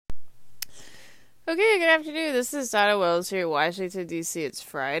Okay, good afternoon. This is Donna Wells here in Washington, D.C. It's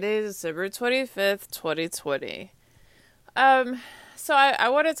Friday, December 25th, 2020. Um, so I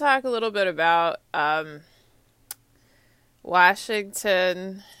want to talk a little bit about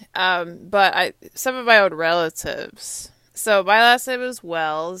Washington, but some of my own relatives. So my last name is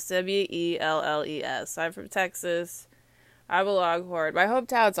Wells, Welles. I'm from Texas. I'm a Longhorn. My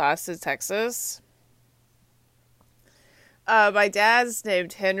hometown's Austin, Texas. My dad's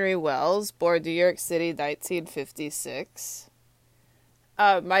named Henry Wells, born New York City, 1956.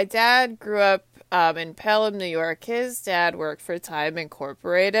 My dad grew up in Pelham, New York. His dad worked for Time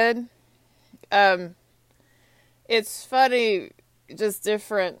Incorporated. Um, it's funny, just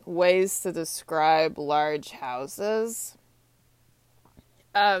different ways to describe large houses.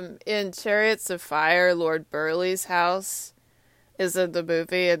 In Chariots of Fire, Lord Burleigh's house is in the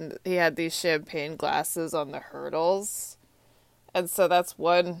movie, and he had these champagne glasses on the hurdles. And so that's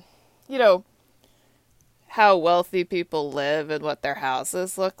one, you know, how wealthy people live and what their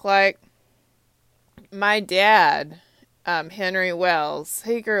houses look like. My dad, Henry Wells,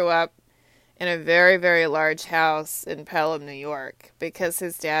 he grew up in a very, very large house in Pelham, New York, because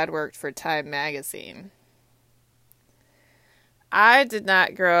his dad worked for Time magazine. I did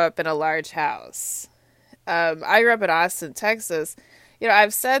not grow up in a large house. I grew up in Austin, Texas.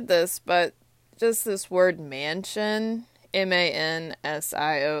 I've said this, but just this word mansion, Mansion,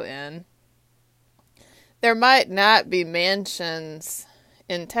 there might not be mansions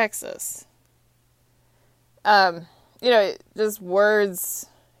in Texas. Um, just words,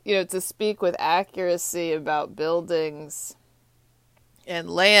 to speak with accuracy about buildings and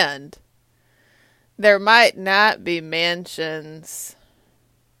land. There might not be mansions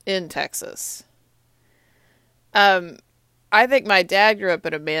in Texas. Um, I think my dad grew up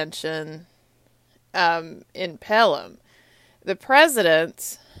in a mansion in Pelham. The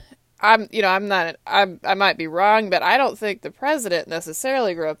president, I might be wrong, but I don't think the president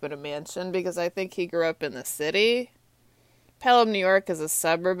necessarily grew up in a mansion because I think he grew up in the city. Pelham, New York is a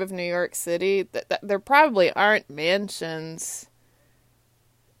suburb of New York City. There probably aren't mansions.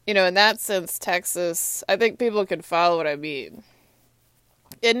 In that sense, Texas, I think people can follow what I mean.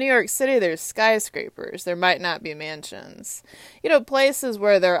 In New York City, there's skyscrapers. There might not be mansions. Places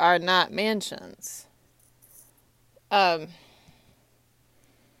where there are not mansions. Um,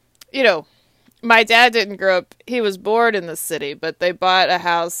 you know, my dad didn't grow up, he was born in the city, but they bought a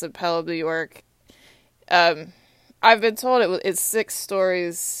house in Pelham, New York. Um, I've been told it's 6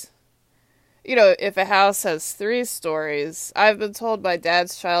 stories. If a house has 3 stories, I've been told my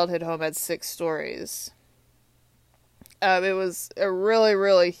dad's childhood home had 6 stories. It was a really,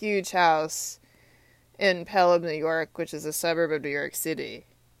 really huge house in Pelham, New York, which is a suburb of New York City.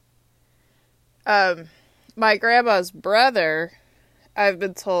 Um, my grandma's brother, I've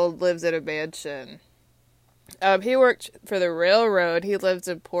been told, lives in a mansion. He worked for the railroad. He lived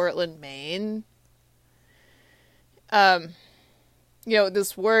in Portland, Maine. Um,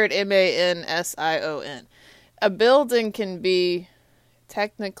 this word Mansion. A building can be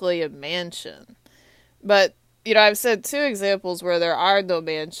technically a mansion. But, I've said 2 examples where there are no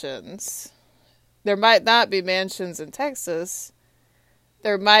mansions. There might not be mansions in Texas.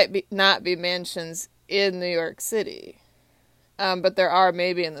 There might not be mansions in New York City. But there are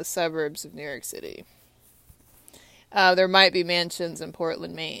maybe in the suburbs of New York City. There might be mansions in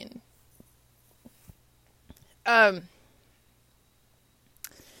Portland, Maine. Um,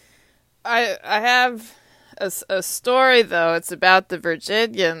 I have a story, though. It's about the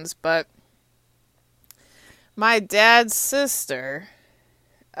Virginians, but my dad's sister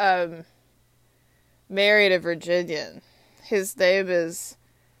um, married a Virginian. His name is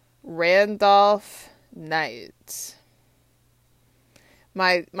Randolph Knight.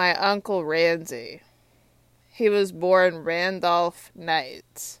 My uncle Randy. He was born Randolph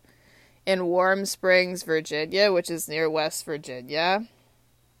Knight in Warm Springs, Virginia, which is near West Virginia.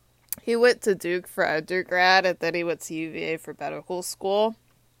 He went to Duke for undergrad, and then he went to UVA for medical school.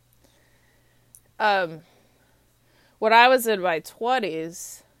 Um, when I was in my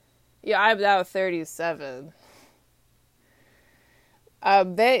 20s, I'm now 37.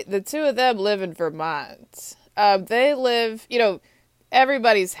 The two of them live in Vermont. They live,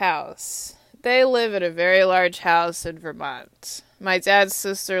 everybody's house. They live in a very large house in Vermont. My dad's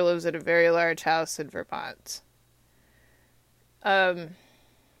sister lives in a very large house in Vermont. Um,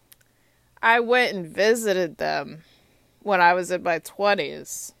 I went and visited them when I was in my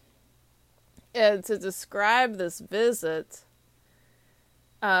 20s. And to describe this visit,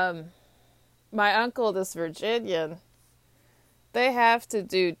 um, my uncle, this Virginian, they have to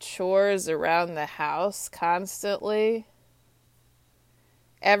do chores around the house constantly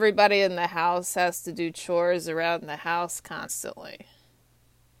everybody in the house has to do chores around the house constantly.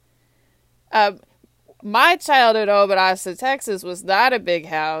 Um, my childhood home in Austin, Texas was not a big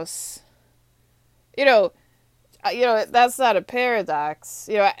house. You know, that's not a paradox.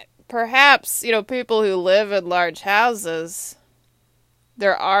 Perhaps, people who live in large houses,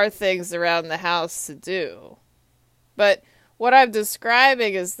 there are things around the house to do. But what I'm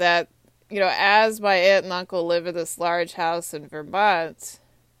describing is that, as my aunt and uncle live in this large house in Vermont,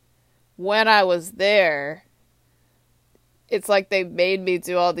 when I was there, it's like they made me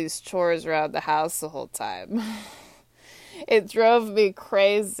do all these chores around the house the whole time. It drove me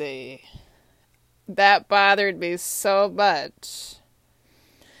crazy. That bothered me so much.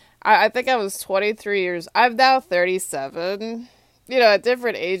 I think I was 23 years. I'm now 37. At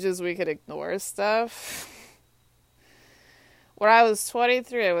different ages we could ignore stuff. When I was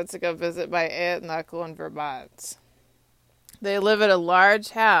 23, I went to go visit my aunt and uncle in Vermont. They live in a large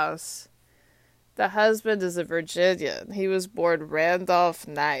house. The husband is a Virginian. He was born Randolph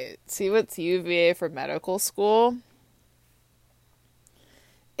Knight. He went to UVA for medical school.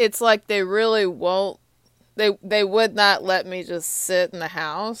 It's like they really won't, they would not let me just sit in the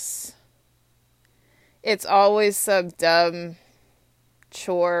house. It's always some dumb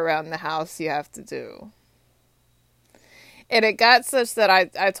chore around the house you have to do. And it got such that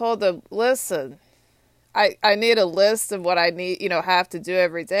I told them, listen, I need a list of what I need, have to do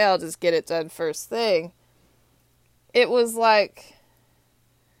every day. I'll just get it done first thing. It was like,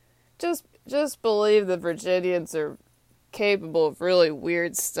 just believe the Virginians are capable of really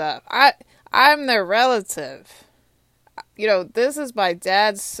weird stuff. I'm their relative. This is my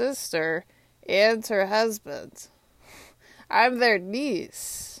dad's sister and her husband. I'm their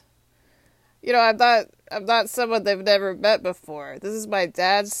niece. I'm not someone they've never met before. This is my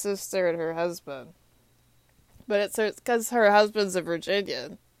dad's sister and her husband. But it's because her husband's a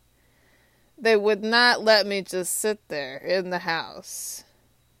Virginian. They would not let me just sit there in the house.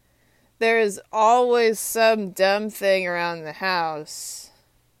 There is always some dumb thing around the house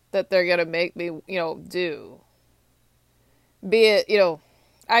that they're going to make me, do. Be it,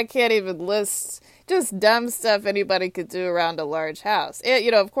 I can't even list just dumb stuff anybody could do around a large house.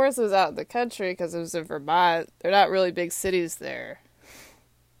 It, of course it was out in the country because it was in Vermont. They're not really big cities there.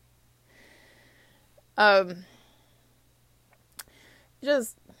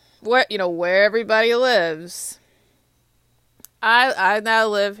 Just where everybody lives. I now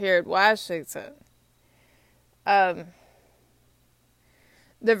live here in Washington. The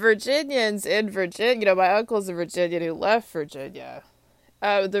Virginians in Virginia, my uncle's a Virginian who left Virginia.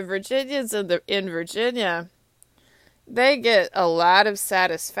 The Virginians in Virginia, they get a lot of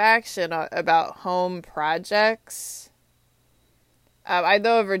satisfaction about home projects. I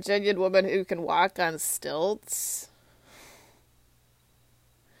know a Virginian woman who can walk on stilts.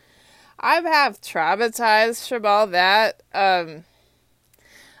 I'm half traumatized from all that. I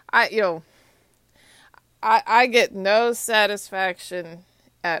get no satisfaction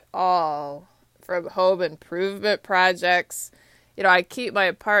at all from home improvement projects. I keep my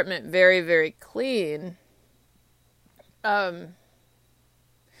apartment very, very clean. What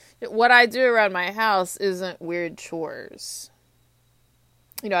I do around my house isn't weird chores.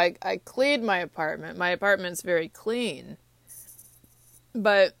 I clean my apartment. My apartment's very clean.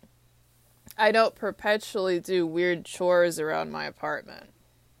 But I don't perpetually do weird chores around my apartment.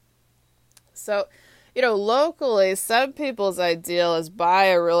 So, locally, some people's ideal is buy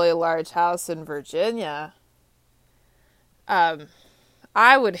a really large house in Virginia.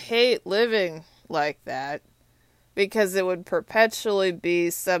 I would hate living like that because it would perpetually be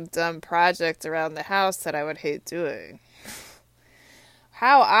some dumb project around the house that I would hate doing.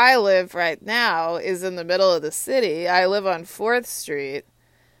 How I live right now is in the middle of the city. I live on 4th Street.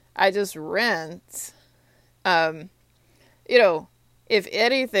 I just rent. If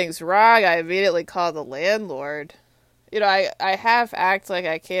anything's wrong, I immediately call the landlord. I half act like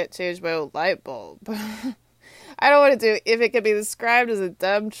I can't change my own light bulb. I don't want to do, if it could be described as a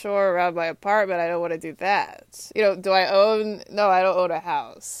dumb chore around my apartment, I don't want to do that. Do I own, no, I don't own a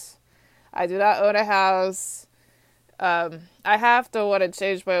house. I do not own a house. I have to want to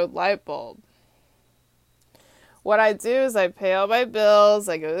change my own light bulb. What I do is I pay all my bills,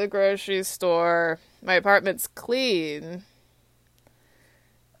 I go to the grocery store, my apartment's clean.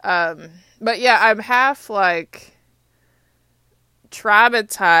 But yeah, I'm half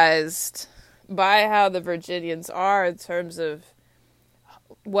traumatized by how the Virginians are in terms of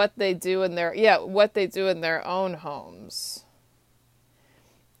what they do in their own homes.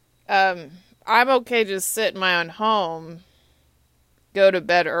 I'm okay just sit in my own home, go to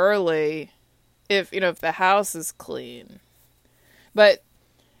bed early, if the house is clean. But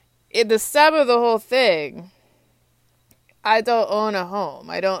in the sum of the whole thing, I don't own a home.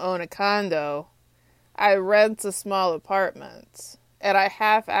 I don't own a condo. I rent a small apartment. And I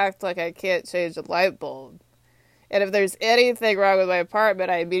half act like I can't change a light bulb. And if there's anything wrong with my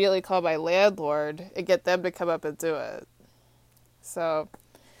apartment, I immediately call my landlord and get them to come up and do it. So,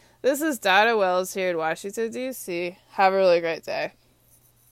 this is Donna Wells here in Washington, D.C. Have a really great day.